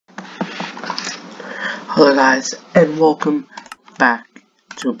Hello guys, and welcome back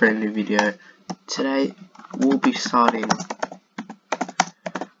to a brand new video. Today we'll be starting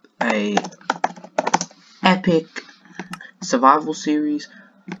a epic survival series.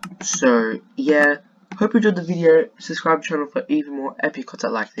 So yeah, hope you enjoyed the video. Subscribe to the channel for even more epic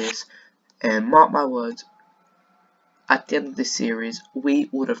content like this, and mark my words, at the end of this series we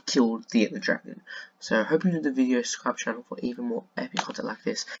would have killed the Ender Dragon. So hope you enjoyed the video. Subscribe to the channel for even more epic content like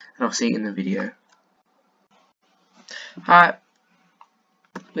this, and I'll see you in the video. Hi,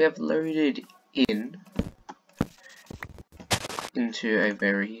 we have loaded into a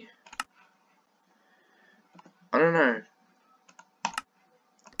very, I don't know,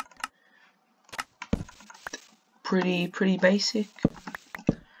 pretty basic,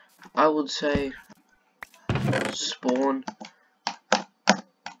 I would say, spawn.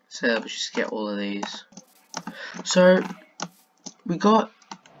 So let's just get all of these. So we got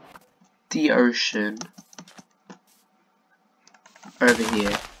the ocean over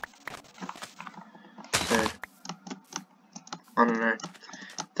here. So I don't know,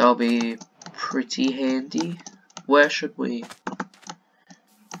 that'll be pretty handy. Where should we?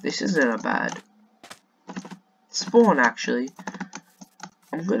 This isn't a bad spawn actually.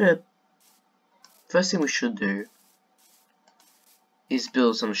 First thing we should do is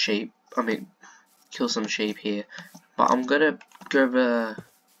build some sheep. Kill some sheep here. But I'm gonna go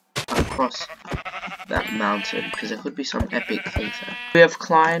across that mountain because there could be some epic things there. We have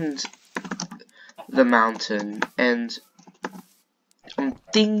climbed the mountain, and I'm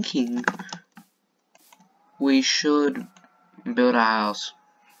thinking we should build a house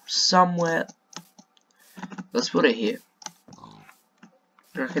somewhere. Let's put it here.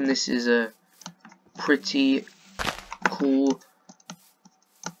 I reckon this is a pretty cool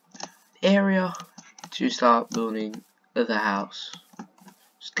area to start building the house.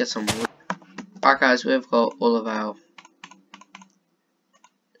 Just get some wood. Alright guys, we've got all of our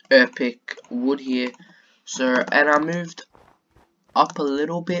epic wood here. So, and I moved up a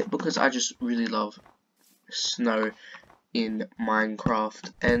little bit because I just really love snow in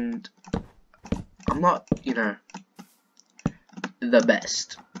Minecraft, and I'm not, the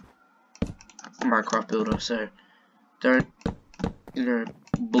best Minecraft builder, so don't,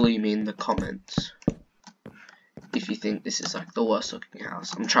 bully me in the comments if you think this is like the worst looking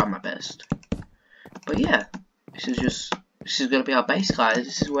house. I'm trying my best. But yeah, this is gonna be our base, guys.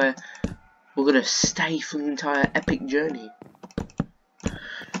 This is where we're gonna stay for the entire epic journey.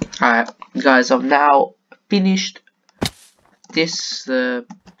 Alright guys, I've now finished this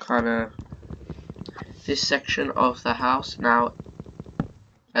section of the house. Now,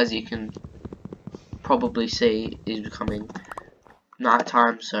 as you can probably see, is becoming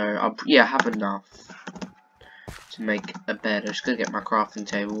nighttime, so I have enough to make a bed. I'm just gonna get my crafting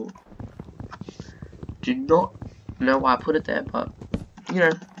table. Do not know why I put it there, but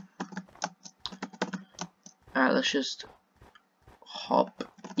alright, let's just hop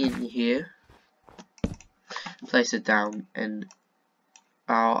in here, place it down, and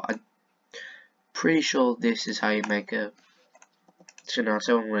I'm pretty sure this is how you make a. So now,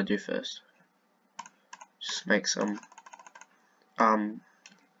 so what I'm gonna do first, just make some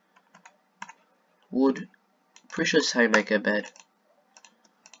wood. Pretty sure this is how you make a bed.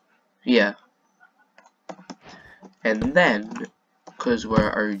 Yeah. And then, because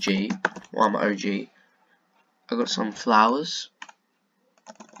we're OG, well, I'm OG, I got some flowers.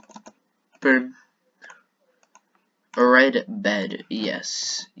 Boom. A red bed.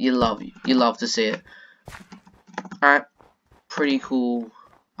 Yes, you love to see it. Alright, pretty cool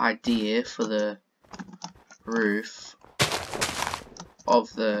idea for the roof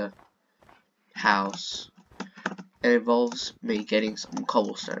of the house. It involves me getting some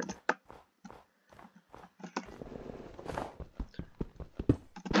cobblestone.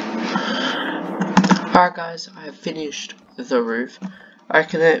 Alright guys, I have finished the roof. I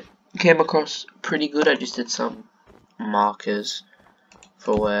reckon it came across pretty good. I just did some markers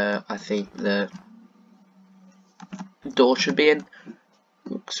for where I think the door should be in.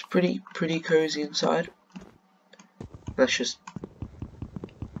 Looks pretty cozy inside. Let's just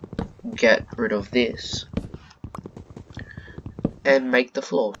get rid of this and make the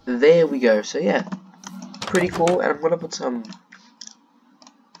floor. There we go. So yeah, pretty cool. And I'm gonna put some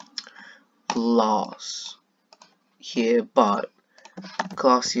glass here, but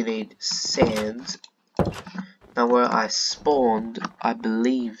glass you need sand. Now where I spawned, I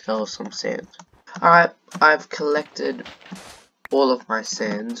believe there was some sand. Alright, I've collected all of my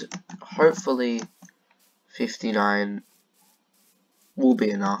sand. Hopefully 59 will be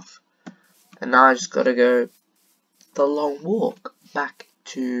enough. And now I just gotta go the long walk back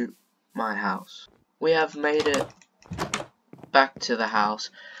to my house. we have made it back to the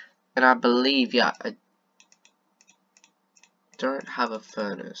house, and I believe, yeah, I don't have a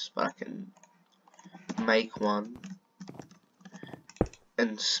furnace, but I can make one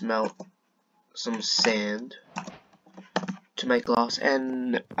and smelt some sand to make glass,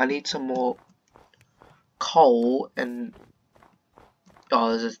 and I need some more coal, and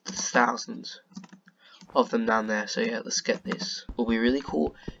oh, there's thousands of them down there, so yeah, let's get this. It'll be really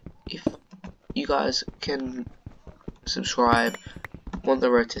cool if you guys can subscribe. I want the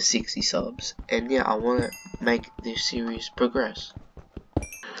road to 60 subs, and yeah, I want to make this series progress.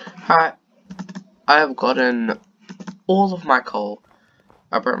 Alright, I have gotten all of my coal.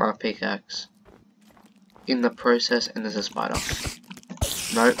 I broke my pickaxe in the process, and there's a spider.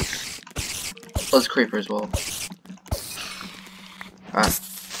 Nope. There's a creeper as well. Alright,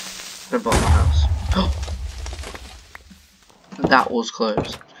 I'm gonna build my house. That was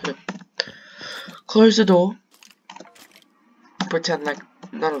closed. Close the door. Pretend like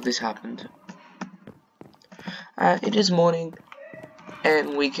none of this happened. It is morning,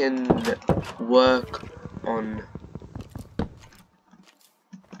 and we can work on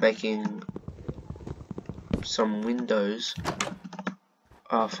making some windows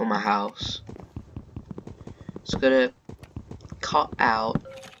for my house. So I'm gonna cut out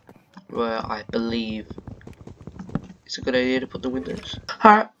where I believe it's a good idea to put the windows.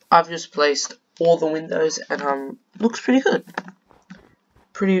 Alright, I've just placed all the windows, and looks pretty good.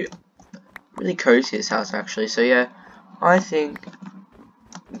 Really cozy, this house actually. So yeah, I think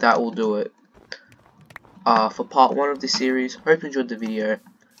that will do it for part 1 of this series. Hope you enjoyed the video.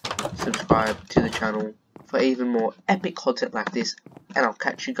 Subscribe to the channel for even more epic content like this, and I'll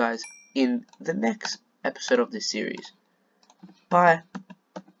catch you guys in the next episode of this series. Bye.